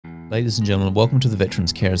Ladies and gentlemen, welcome to the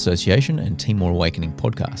Veterans Care Association and Timor Awakening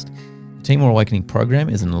podcast. The Timor Awakening program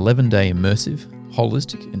is an 11-day immersive,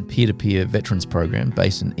 holistic and peer-to-peer veterans program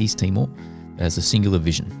based in East Timor that has a singular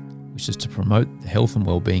vision, which is to promote the health and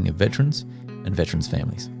well-being of veterans and veterans'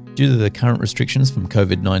 families. Due to the current restrictions from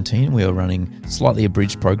COVID-19, we are running slightly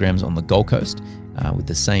abridged programs on the Gold Coast with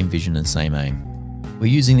the same vision and same aim. We're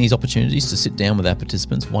using these opportunities to sit down with our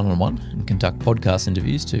participants one-on-one and conduct podcast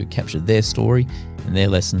interviews to capture their story and their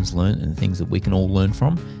lessons learned and things that we can all learn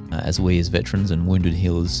from as we as veterans and wounded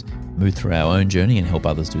healers move through our own journey and help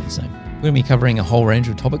others do the same. We're going to be covering a whole range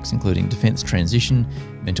of topics including defence transition,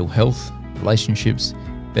 mental health, relationships,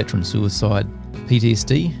 veteran suicide,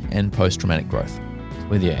 PTSD and post-traumatic growth.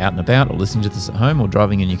 Whether you're out and about or listening to this at home or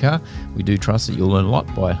driving in your car, we do trust that you'll learn a lot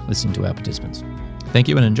by listening to our participants. Thank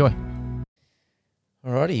you and enjoy.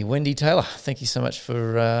 Alrighty, Wendy Taylor, thank you so much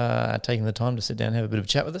for taking the time to sit down and have a bit of a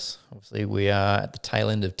chat with us. Obviously, we are at the tail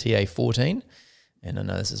end of TA14, and I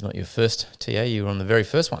know this is not your first TA, you were on the very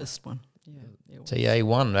first one. First one, yeah.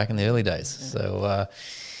 TA1 back in the early days. Yeah. So,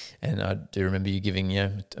 and I do remember you giving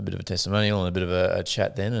a bit of a testimonial and a bit of a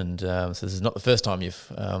chat then, and so this is not the first time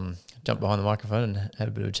you've jumped behind the microphone and had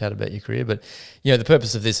a bit of a chat about your career. But, the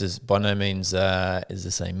purpose of this is by no means is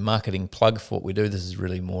this a marketing plug for what we do. This is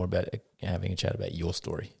really more about having a chat about your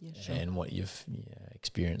story and what you've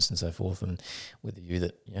experienced and so forth, and with the view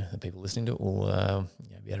that the people listening to it will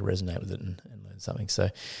be able to resonate with it and learn something. So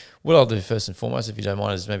what I'll do first and foremost, if you don't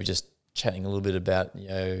mind, is maybe just chatting a little bit about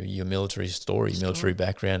your military story, military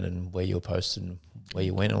background, and where you were posted and where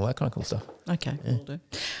you went, and all that kind of cool stuff. Okay, will do.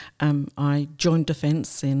 I joined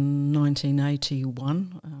Defence in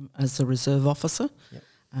 1981 as a reserve officer. Yep.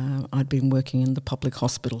 I'd been working in the public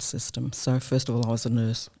hospital system. So first of all, I was a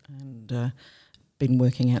nurse and been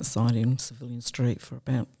working outside in Civilian Street for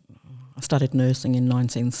about, I started nursing in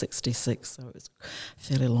 1966, so it was a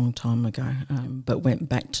fairly long time ago, but went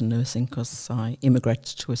back to nursing because I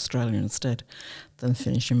immigrated to Australia instead than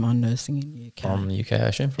finishing my nursing in the UK. From the UK, I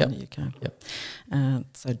assume? From the UK. Yep.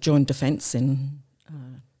 So joined Defence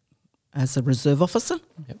as a reserve officer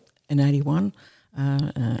in 81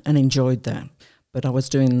 and enjoyed that. But I was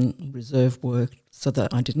doing reserve work so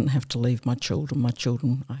that I didn't have to leave my children. My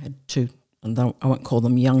children, I had two, and I won't call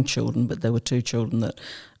them young children, but there were two children that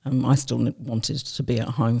I still wanted to be at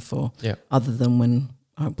home for, other than when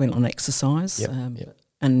I went on exercise. And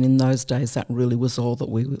in those days, that really was all that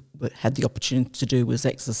we had the opportunity to do, was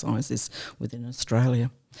exercises within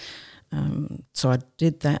Australia. So I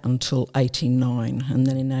did that until 89, and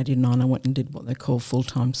then in 89 I went and did what they call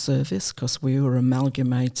full-time service, because we were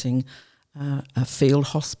amalgamating a field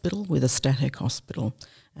hospital with a static hospital,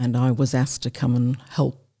 and I was asked to come and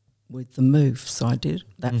help with the move, so I did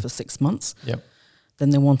that for 6 months.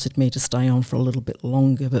 Then they wanted me to stay on for a little bit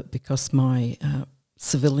longer, but because my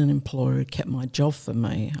civilian employer had kept my job for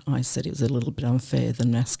me, I said it was a little bit unfair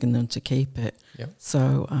than asking them to keep it.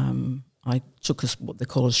 So I took what they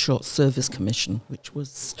call a short service commission, which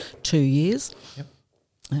was 2 years.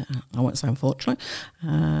 I won't say unfortunately,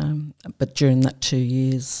 but during that 2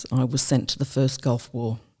 years I was sent to the first Gulf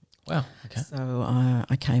War. Wow, okay. So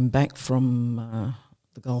I came back from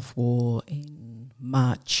the Gulf War in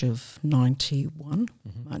March of 91,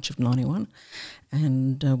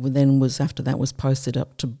 and then after that was posted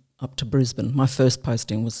up to Brisbane. My first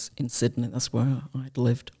posting was in Sydney, that's where I'd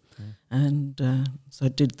lived. And so I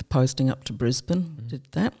did the posting up to Brisbane, did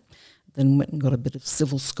that. Then went and got a bit of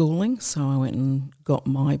civil schooling, so I went and got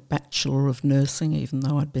my Bachelor of Nursing, even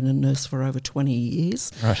though I'd been a nurse for over 20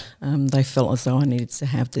 years. Right. They felt as though I needed to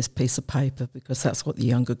have this piece of paper because that's what the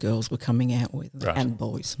younger girls were coming out with, and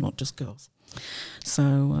boys, not just girls.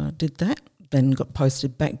 So did that, then got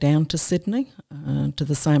posted back down to Sydney, to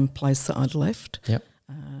the same place that I'd left.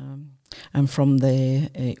 And from there,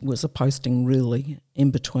 it was a posting really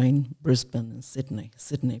in between Brisbane and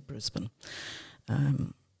Sydney, Brisbane.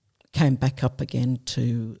 Came back up again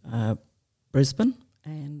to Brisbane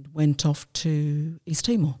and went off to East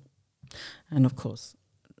Timor. And of course,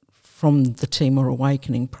 from the Timor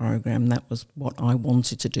Awakening program, that was what I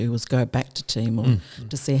wanted to do, was go back to Timor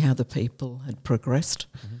to see how the people had progressed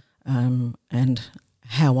and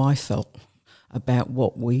how I felt about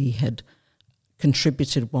what we had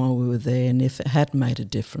contributed while we were there and if it had made a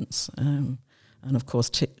difference. And of course,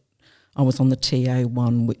 I was on the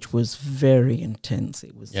TA1, which was very intense.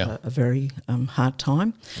 It was a very hard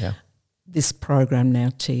time. This program now,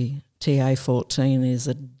 TA14,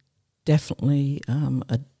 is definitely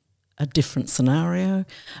a different scenario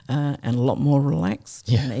and a lot more relaxed.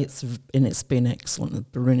 And it's been excellent.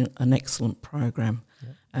 An excellent program.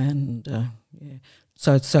 And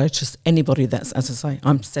so just anybody that's, as I say,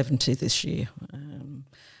 I'm 70 this year.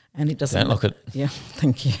 And it doesn't Don't look it. Yeah,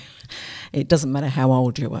 thank you. It doesn't matter how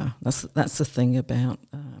old you are. That's the thing about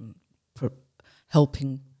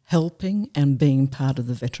helping and being part of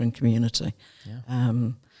the veteran community. Yeah.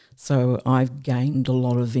 So I've gained a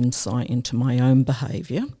lot of insight into my own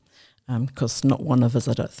behaviour, because not one of us,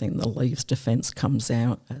 I don't think, that leaves defence comes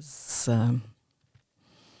out as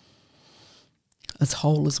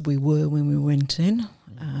whole as we were when we went in.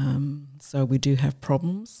 So we do have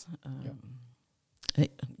problems.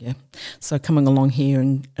 So coming along here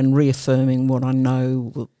and reaffirming what I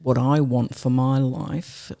know, what I want for my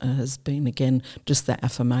life, has been, again, just that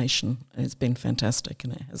affirmation. It's been fantastic,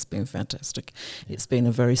 and it has been fantastic. Yeah. It's been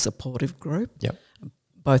a very supportive group. Yep.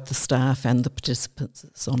 Both the staff and the participants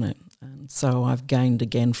that's on it. And so I've gained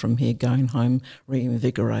again from here, going home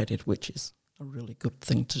reinvigorated, which is a really good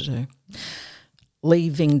thing to do.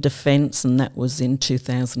 Leaving defence, and that was in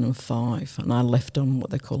 2005, and I left on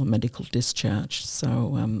what they call a medical discharge.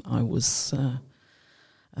 So I was,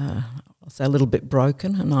 I'll say, a little bit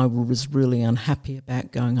broken, and I was really unhappy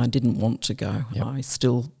about going. I didn't want to go. Yep. I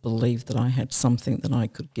still believed that I had something that I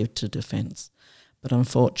could give to defence. But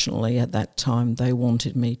unfortunately, at that time, they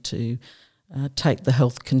wanted me to take the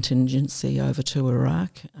health contingency over to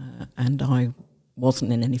Iraq, and I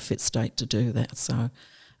wasn't in any fit state to do that. So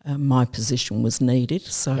my position was needed,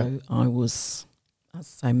 so yep. I was, I'd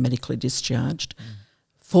say, medically discharged.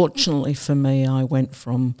 Fortunately for me, I went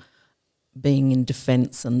from being in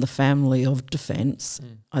defence and the family of defence,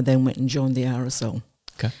 I then went and joined the RSL.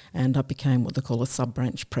 Okay. And I became what they call a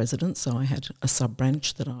sub-branch president. So I had a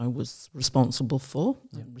sub-branch that I was responsible for,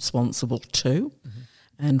 and responsible to.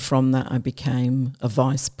 And from that I became a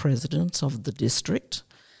vice president of the district.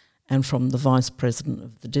 And from the vice president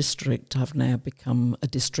of the district, I've now become a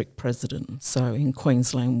district president. So in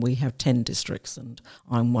Queensland we have 10 districts, and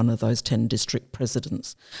I'm one of those 10 district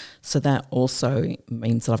presidents. So that also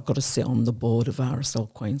means that I've got to sit on the board of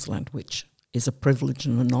RSL Queensland, which is a privilege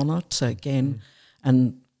and an honour to, again,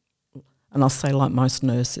 and I'll say, like most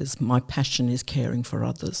nurses, my passion is caring for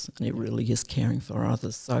others, and it really is caring for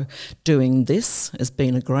others. So doing this has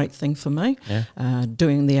been a great thing for me. Yeah.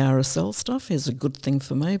 Doing the RSL stuff is a good thing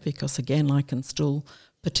for me because, again, I can still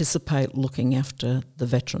participate looking after the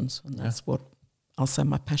veterans, and that's what I'll say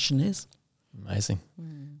my passion is. Amazing.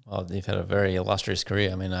 Well, you've had a very illustrious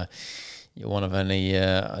career. I mean, you're one of only,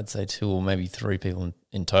 I'd say, 2 or maybe 3 people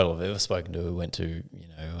in total I've ever spoken to who went to,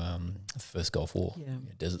 the first Gulf War,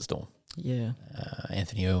 Desert Storm. Yeah.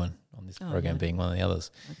 Anthony Irwin on this program being one of the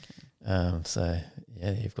others. Okay. So,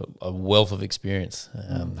 you've got a wealth of experience.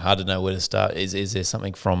 Hard to know where to start. Is there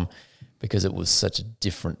something from, because it was such a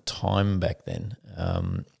different time back then,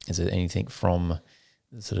 is there anything from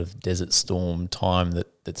the sort of Desert Storm time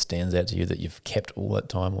that stands out to you that you've kept all that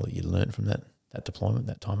time, or that you learnt from that deployment,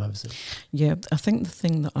 that time overseas? Yeah, I think the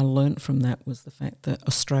thing that I learnt from that was the fact that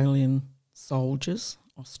Australian soldiers,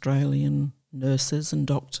 Australian nurses and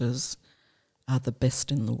doctors are the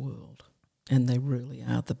best in the world, and they really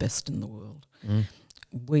are the best in the world.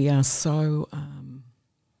 We are so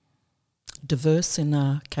diverse in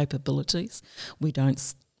our capabilities. We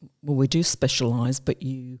do specialise, but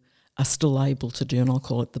you are still able to do, and I'll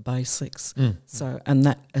call it the basics. So, and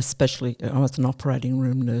that especially, I was an operating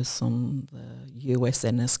room nurse on the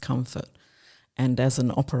USNS Comfort, and as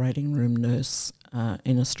an operating room nurse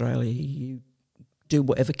in Australia, you do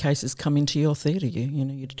whatever cases come into your theatre.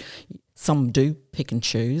 Some do pick and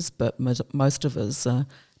choose, but most of us,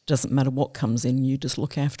 doesn't matter what comes in, you just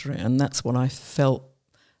look after it. And that's what I felt,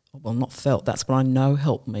 well, not felt, that's what I know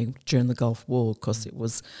helped me during the Gulf War, because it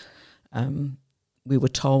was, we were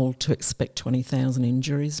told to expect 20,000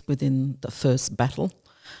 injuries within the first battle.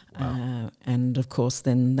 Wow. And of course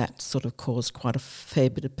then that sort of caused quite a fair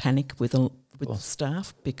bit of panic with the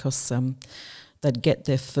staff, because they'd get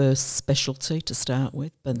their first specialty to start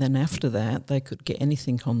with, but then after that they could get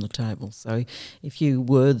anything on the table. So if you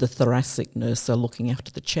were the thoracic nurse, so looking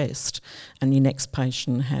after the chest, and your next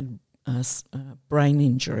patient had a brain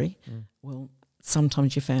injury, well,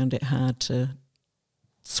 sometimes you found it hard to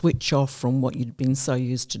switch off from what you'd been so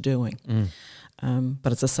used to doing.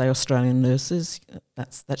 But as I say, Australian nurses,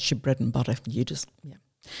 that's your bread and butter.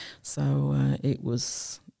 So it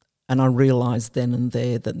was... And I realised then and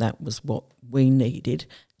there that was what we needed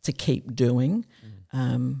to keep doing.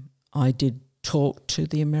 I did talk to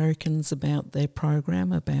the Americans about their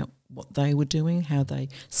program, about what they were doing, how they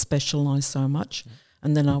specialised so much.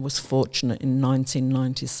 And then I was fortunate in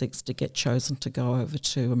 1996 to get chosen to go over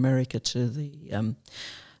to America, to the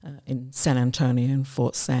in San Antonio and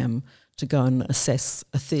Fort Sam, to go and assess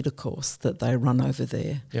a theatre course that they run over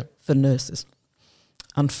there for nurses.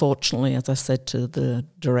 Unfortunately, as I said to the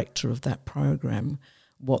director of that program,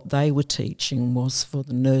 what they were teaching was for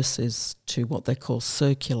the nurses to what they call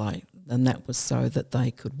circulate, and that was so that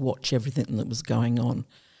they could watch everything that was going on.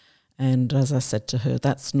 And as I said to her,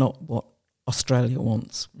 that's not what Australia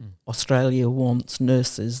wants. Australia wants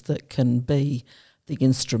nurses that can be the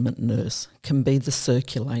instrument nurse, can be the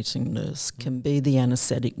circulating nurse, can be the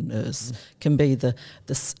anaesthetic nurse, can be the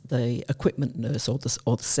equipment nurse or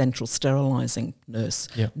the central sterilising nurse,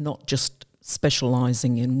 not just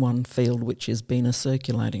specialising in one field, which is being a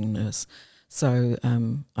circulating nurse. So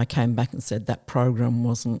I came back and said that program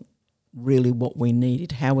wasn't really what we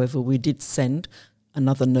needed. However, we did send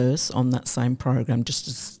another nurse on that same program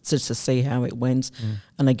just to see how it went.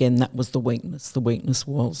 And again, that was the weakness. The weakness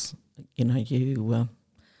was,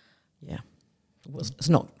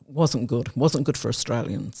 wasn't good. Wasn't good for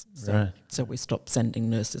Australians. So we stopped sending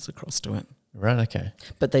nurses across to it. Right, okay.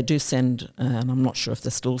 But they do send, and I'm not sure if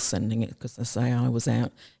they're still sending it, because they say I was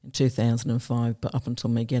out in 2005, but up until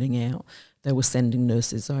me getting out, they were sending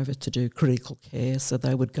nurses over to do critical care, so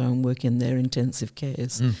they would go and work in their intensive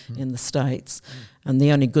cares in the States. And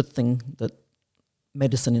the only good thing that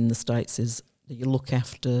medicine in the States is that you look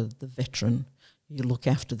after the veteran, you look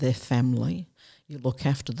after their family, you look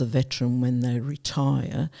after the veteran when they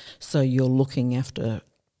retire, so you're looking after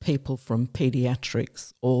people from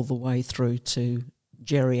paediatrics all the way through to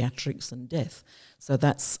geriatrics and death. So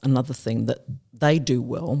that's another thing that they do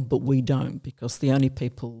well, but we don't, because the only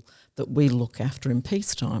people that we look after in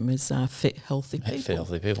peacetime is fit, healthy people. Fit,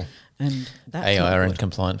 healthy people. And that's AIR and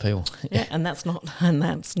compliant people. Yeah, and that's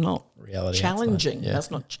not reality challenging. Yeah. That's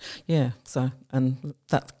not. So and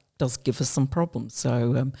that does give us some problems.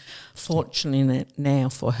 So fortunately now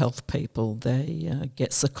for health people, they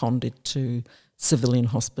get seconded to civilian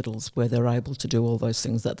hospitals where they're able to do all those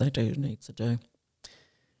things that they do need to do.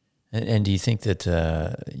 And do you think that,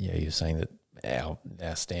 you're saying that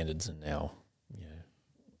our standards and our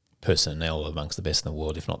personnel are amongst the best in the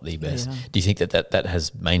world, if not the best. Yeah. Do you think that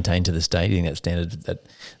has maintained to this day? Do you think that standard,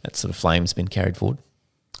 that sort of flame's been carried forward?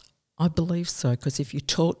 I believe so, because if you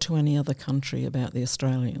talk to any other country about the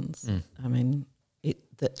Australians, I mean,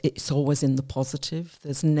 it's always in the positive.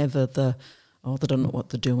 There's never they don't know what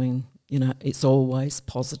they're doing. It's always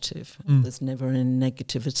positive. There's never any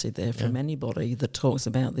negativity there from anybody that talks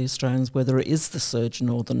about the Australians, whether it is the surgeon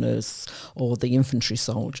or the nurse or the infantry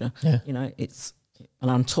soldier. Yeah.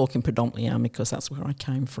 And I'm talking predominantly army because that's where I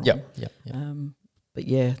came from. Yep. But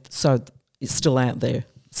yeah, so it's still out there.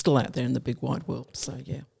 Still out there in the big wide world. So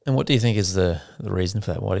yeah. And what do you think is the reason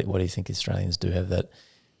for that? Why do you think Australians do have that?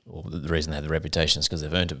 Well, the reason they have the reputation is because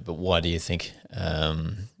they've earned it. But why do you think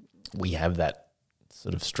we have that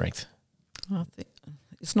sort of strength? I think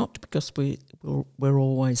it's not because we're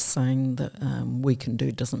always saying that we can do,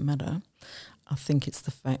 it doesn't matter. I think it's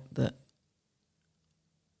the fact that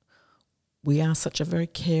we are such a very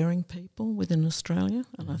caring people within Australia,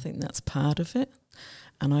 and I think that's part of it.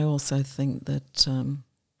 And I also think that, I'm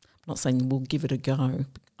not saying we'll give it a go,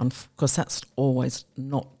 because that's always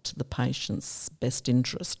not to the patient's best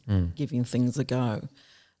interest, giving things a go.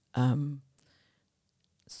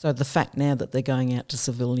 So the fact now that they're going out to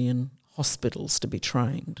civilian hospitals to be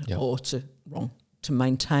trained or to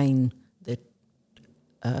maintain their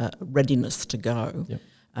readiness to go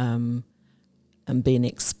and being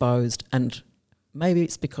exposed, and maybe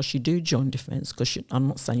it's because you do join defence, because I'm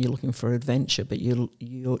not saying you're looking for adventure, but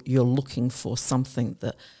you're looking for something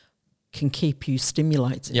that can keep you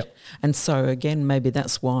stimulated. Yep. And so again, maybe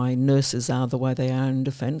that's why nurses are the way they are in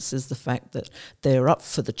defence, is the fact that they're up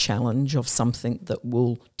for the challenge of something that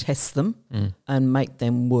will test them and make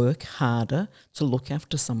them work harder to look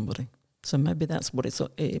after somebody. So maybe that's what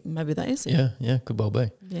maybe that is it. Yeah, could well be.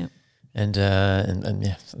 Yeah. And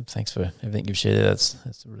yeah, thanks for everything you've shared there.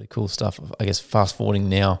 That's really cool stuff. I guess fast forwarding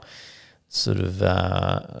now, sort of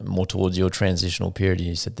more towards your transitional period,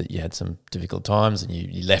 you said that you had some difficult times and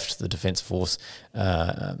you left the Defence Force in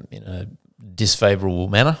a disfavourable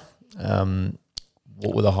manner.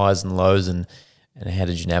 What were the highs and lows, and how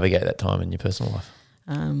did you navigate that time in your personal life?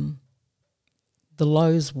 The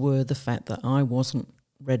lows were the fact that I wasn't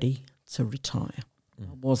ready to retire.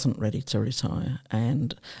 I wasn't ready to retire,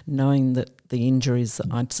 and knowing that the injuries that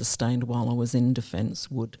I'd sustained while I was in defence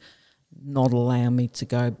would not allow me to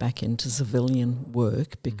go back into civilian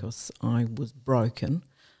work because I was broken,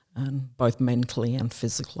 and both mentally and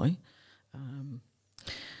physically.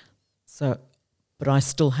 But I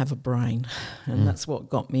still have a brain, and that's what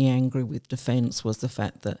got me angry with defence, was the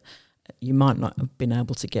fact that you might not have been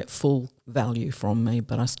able to get full value from me,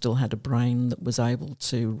 but I still had a brain that was able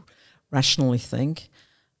to rationally think,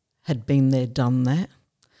 had been there, done that.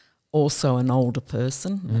 Also an older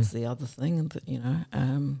person, that's the other thing,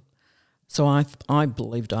 So I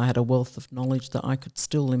believed I had a wealth of knowledge that I could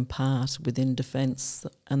still impart within defence,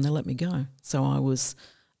 and they let me go. So I was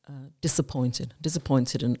disappointed,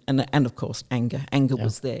 and of course anger. Anger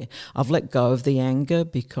was there. I've let go of the anger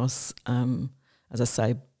because, as I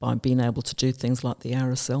say, by being able to do things like the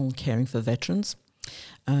RSL and caring for veterans,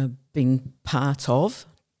 being part of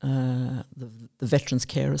the Veterans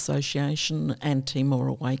Care Association and Timor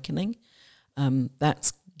Awakening,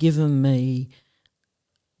 that's given me,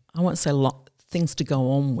 I won't say things to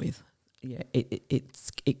go on with. Yeah,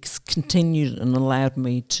 it's continued and allowed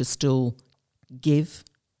me to still give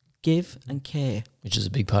and care. Which is a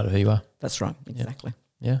big part of who you are. That's right, exactly.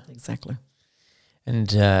 Yeah. Exactly. And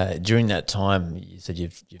during that time, you said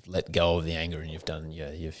you've let go of the anger and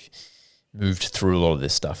you've moved through a lot of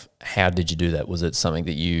this stuff. How did you do that? Was it something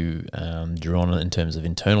that you drew on in terms of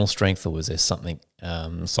internal strength, or was there something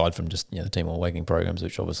aside from just the Timor Awakening programs,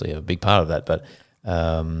 which obviously are a big part of that, but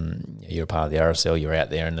you're a part of the RSL, you're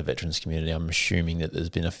out there in the veterans community. I'm assuming that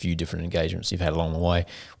there's been a few different engagements you've had along the way.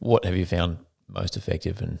 What have you found most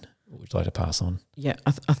effective, and what would you like to pass on? Yeah,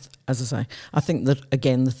 as I say, I think that,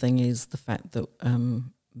 again, the thing is the fact that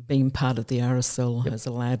being part of the RSL has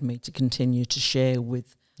allowed me to continue to share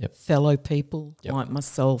with fellow people like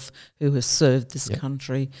myself who have served this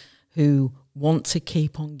country, who want to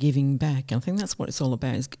keep on giving back. And I think that's what it's all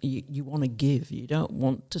about, is you want to give. You don't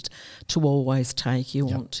want to always take, you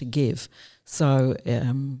want to give. So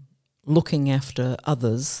looking after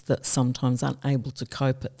others that sometimes aren't able to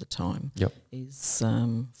cope at the time is,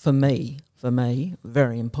 for me,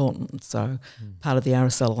 very important. So part of the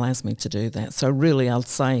RSL allows me to do that. So really I'll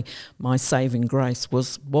say my saving grace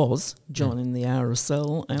was joining the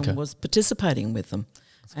RSL and was participating with them.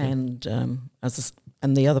 And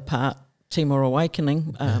and the other part, Timor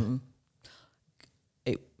Awakening, and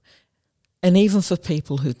even for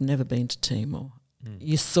people who've never been to Timor,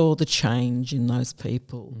 you saw the change in those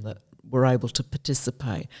people that were able to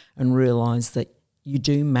participate and realise that you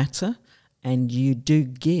do matter and you do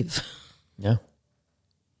give. Yeah.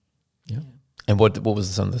 And what was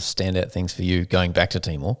some of the standout things for you going back to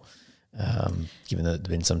Timor, given that it's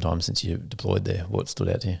been some time since you deployed there? What stood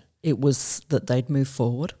out to you? It was that they'd moved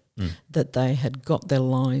forward, that they had got their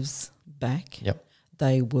lives back.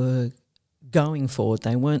 They were going forward.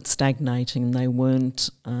 They weren't stagnating. They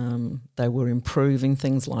weren't. They were improving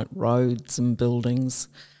things like roads and buildings.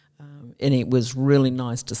 And it was really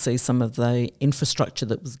nice to see some of the infrastructure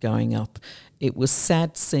that was going up. It was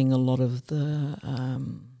sad seeing a lot of the,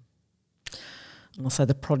 I'll say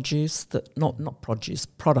the produce,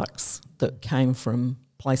 products that came from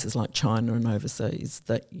places like China and overseas,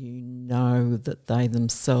 that that they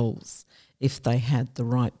themselves, if they had the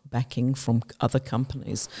right backing from other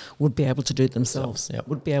companies, would be able to do it themselves.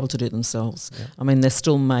 Would be able to do it themselves. I mean, they're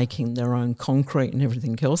still making their own concrete and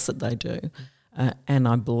everything else that they do. And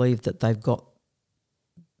I believe that they've got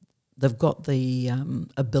the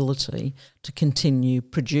ability to continue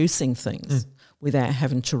producing things without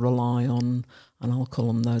having to rely on, and I'll call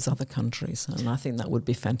them those other countries. And I think that would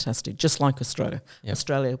be fantastic, just like Australia.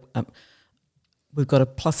 Australia, we've got a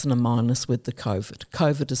plus and a minus with the COVID.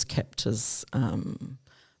 COVID has kept us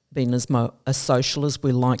being as social as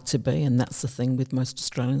we like to be, and that's the thing with most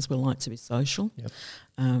Australians, we like to be social.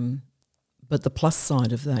 But the plus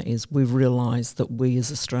side of that is we've realised that we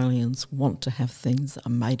as Australians want to have things that are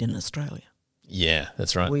made in Australia. Yeah,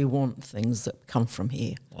 that's right. We want things that come from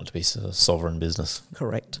here. Want to be sort of sovereign business.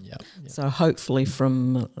 Correct. So hopefully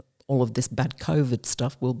from all of this bad COVID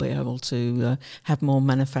stuff, we'll be able to have more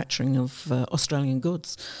manufacturing of Australian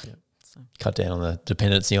goods. So. Cut down on the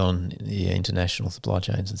dependency on the international supply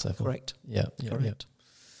chains and so forth. Correct. Correct.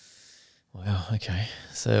 Wow, okay.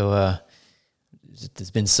 So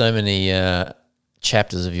there's been so many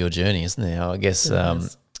chapters of your journey, isn't there? I guess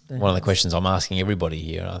one of the questions I'm asking everybody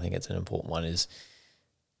here, and I think it's an important one, is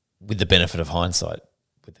with the benefit of hindsight,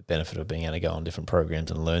 with the benefit of being able to go on different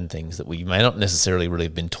programs and learn things that we may not necessarily really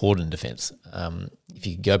have been taught in defence. If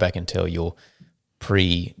you could go back and tell your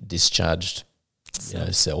pre-discharged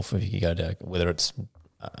self, if you could go to whether it's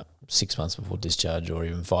 6 months before discharge or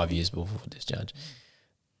even 5 years before discharge,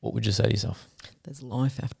 what would you say to yourself? There's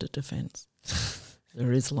life after defence.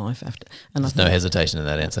 There is life after. And There's no hesitation in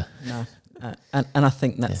that answer. No. And I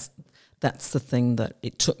think that's the thing that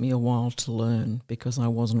it took me a while to learn, because I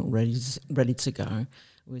wasn't ready to go.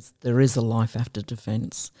 There is a life after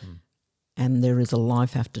defence, and there is a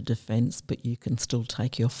life after defence, but you can still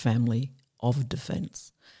take your family of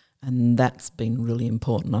defence. And that's been really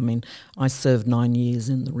important. I mean, I served 9 years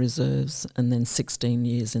in the reserves and then 16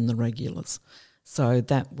 years in the regulars. So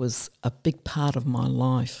that was a big part of my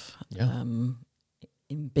life,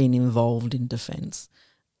 in being involved in defence.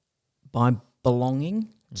 by belonging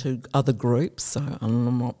to other groups. So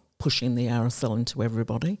I'm not pushing the RSL into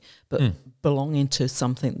everybody, but belonging to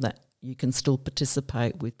something that you can still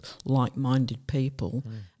participate with like-minded people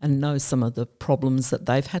and know some of the problems that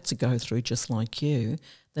they've had to go through just like you,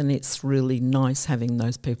 then it's really nice having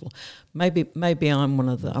those people. Maybe I'm one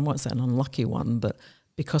of the, I won't say an unlucky one, but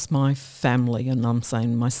because my family, and I'm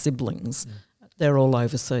saying my siblings, they're all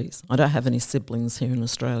overseas. I don't have any siblings here in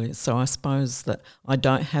Australia, so I suppose that I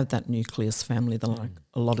don't have that nucleus family that like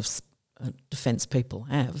a lot of defence people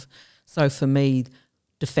have. So for me,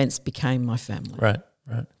 defence became my family. Right.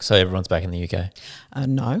 So everyone's back in the UK?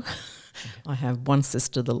 No. Okay. I have one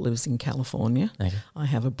sister that lives in California. Okay. I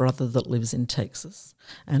have a brother that lives in Texas,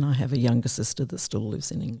 and I have a younger sister that still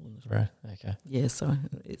lives in England. Right, okay. Yeah, so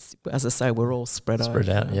it's, as I say, we're all spread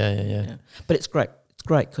out. Yeah. But it's great. It's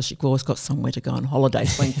great because you've always got somewhere to go on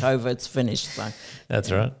holidays when COVID's finished. So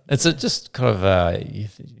that's right. It's just kind of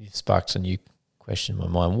you've sparked a new question in my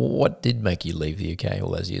mind. What did make you leave the UK all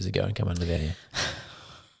those years ago and come and live out here?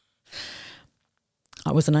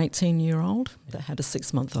 I was an 18-year-old that had a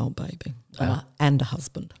 6-month-old baby and a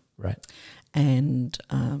husband. Right. And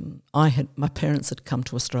my parents had come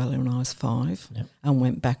to Australia when I was 5 and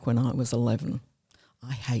went back when I was 11.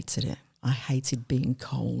 I hated it. I hated being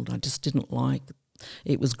cold. I just didn't like it.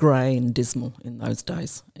 It was grey and dismal in those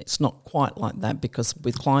days. It's not quite like that because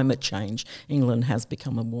with climate change, England has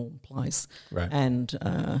become a warm place. Right. And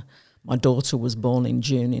my daughter was born in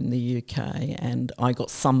June in the UK, and I got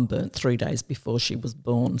sunburnt 3 days before she was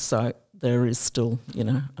born. So there is still,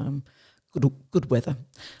 good weather.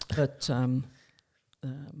 But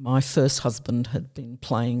my first husband had been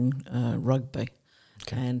playing rugby,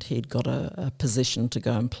 and he'd got a position to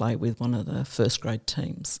go and play with one of the first grade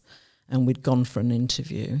teams. And we'd gone for an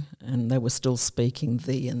interview, and they were still speaking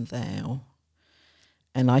thee and thou.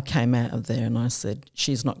 And I came out of there and I said,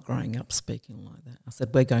 she's not growing up speaking like that. I said,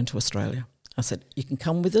 we're going to Australia. I said, you can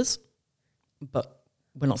come with us, but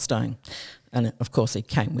we're not staying. And, of course, he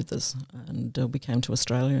came with us, and we came to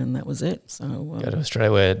Australia, and that was it. So go to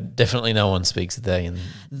Australia where definitely no one speaks thee and thou.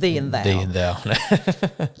 Thee and thou.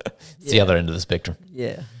 It's the other end of the spectrum.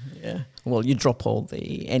 Yeah. Well, you drop all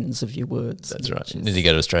the ends of your words. That's right. You need to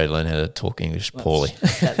go to Australia to learn how to talk English poorly.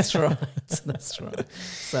 That's right. That's right.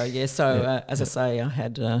 So, as I say,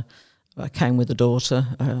 I came with a daughter.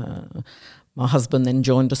 My husband then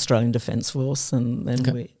joined Australian Defence Force, and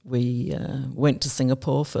then we went to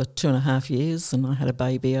Singapore for 2.5 years, and I had a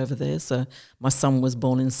baby over there. So my son was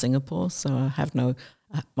born in Singapore, so I have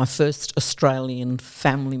my first Australian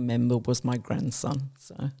family member was my grandson.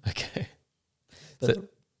 So okay. So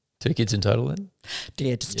 2 kids in total then?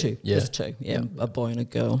 Yeah, just two. Yeah. Just two, a boy and a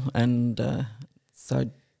girl. And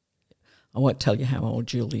so I won't tell you how old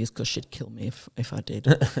Julie is because she'd kill me if I did.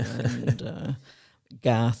 And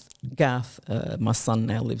Garth, my son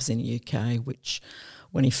now lives in the UK, which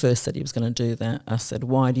when he first said he was going to do that, I said,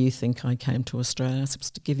 why do you think I came to Australia? I said,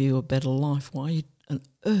 to give you a better life. Why on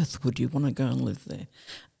earth would you want to go and live there?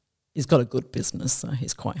 He's got a good business, so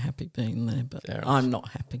he's quite happy being there, but I'm not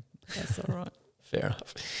happy. That's all right. Fair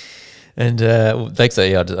enough. And thanks.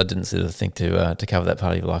 I didn't sort of think to cover that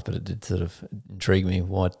part of your life, but it did sort of intrigue me.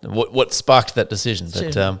 What sparked that decision?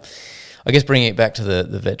 But I guess bringing it back to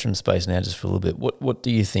the veteran space now, just for a little bit. What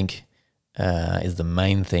do you think is the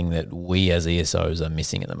main thing that we as ESOs are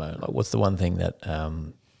missing at the moment? Like, what's the one thing that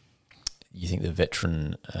you think the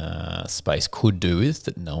veteran space could do with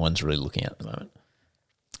that no one's really looking at the moment?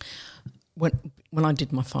 When I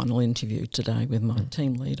did my final interview today with my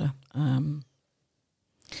team leader.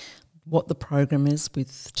 What the program is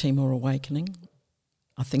with Timor Awakening,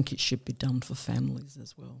 I think it should be done for families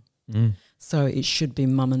as well. So it should be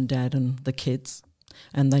mum and dad and the kids,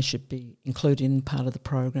 and they should be included in part of the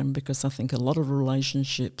program, because I think a lot of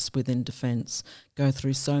relationships within defence go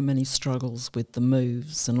through so many struggles with the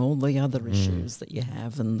moves and all the other issues that you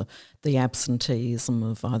have, and the absenteeism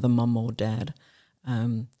of either mum or dad,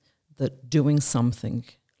 that doing something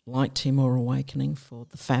like Timor Awakening for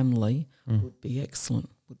the family would be excellent.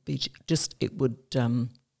 It would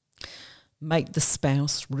make the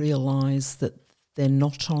spouse realise that they're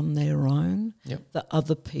not on their own, that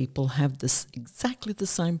other people have exactly the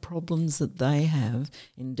same problems that they have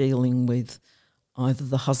in dealing with either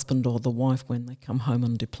the husband or the wife when they come home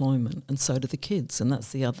on deployment, and so do the kids, and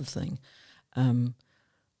that's the other thing.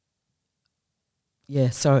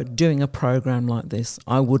 So doing a program like this,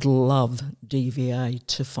 I would love DVA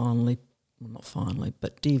to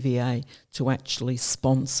DVA to actually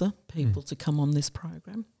sponsor people to come on this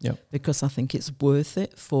program, because I think it's worth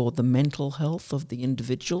it for the mental health of the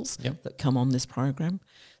individuals that come on this program.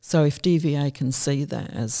 So if DVA can see that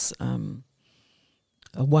as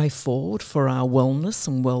a way forward for our wellness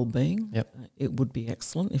and well-being. Yep. It would be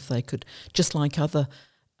excellent if they could, just like other.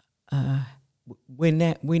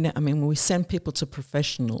 We send people to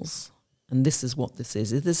professionals, and this is what this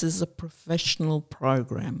is. This is a professional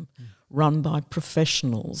program run by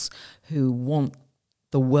professionals who want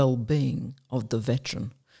the well-being of the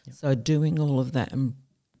veteran. Yep. So doing all of that, and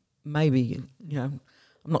maybe, I'm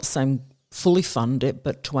not saying fully fund it,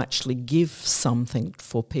 but to actually give something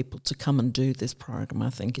for people to come and do this program, I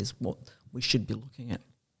think is what we should be looking at.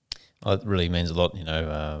 Well, it really means a lot,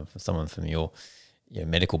 for someone from your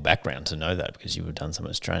medical background to know that, because you have done so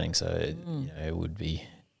much training. So it would be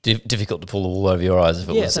difficult to pull the wool over your eyes if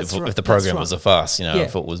the program was a farce,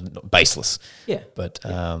 if it was baseless. Yeah. But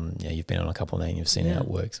you've been on a couple now and you've seen how it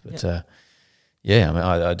works. But I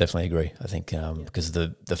definitely agree. I think because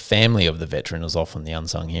the family of the veteran is often the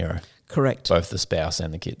unsung hero. Correct. Both the spouse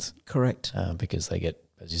and the kids. Correct. Because they get,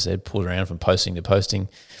 as you said, pulled around from posting to posting,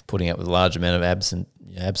 putting up with a large amount of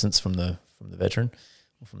absence from the veteran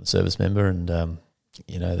or from the service member, and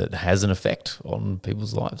that has an effect on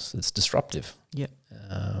people's lives. It's disruptive. Yeah.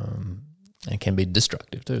 And can be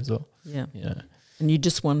destructive too as well. Yeah. And you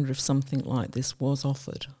just wonder if something like this was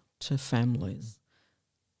offered to families,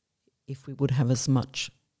 if we would have as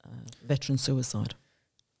much veteran suicide.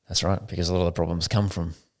 That's right, because a lot of the problems come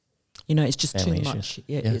from it's just too issues. much.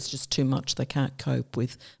 Yeah, it's just too much. They can't cope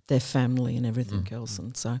with their family and everything else.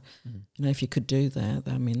 And so, if you could do that,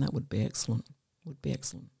 that would be excellent.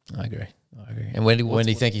 I agree. And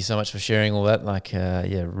Wendy, thank you so much for sharing all that.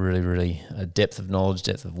 Really, really a depth of knowledge,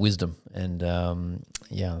 depth of wisdom. And I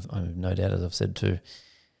have no doubt, as I've said to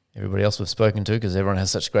everybody else we've spoken to, because everyone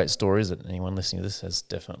has such great stories, that anyone listening to this has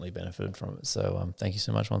definitely benefited from it. So thank you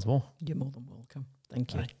so much once more. You're more than welcome.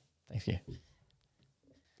 Thank you. Right. Thank you.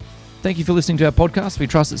 Thank you for listening to our podcast. We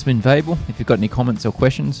trust it's been valuable. If you've got any comments or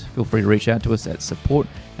questions, feel free to reach out to us at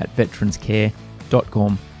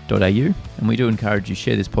support@veteranscare.com.au. And we do encourage you to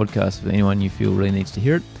share this podcast with anyone you feel really needs to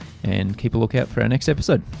hear it, and keep a lookout for our next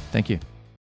episode. Thank you.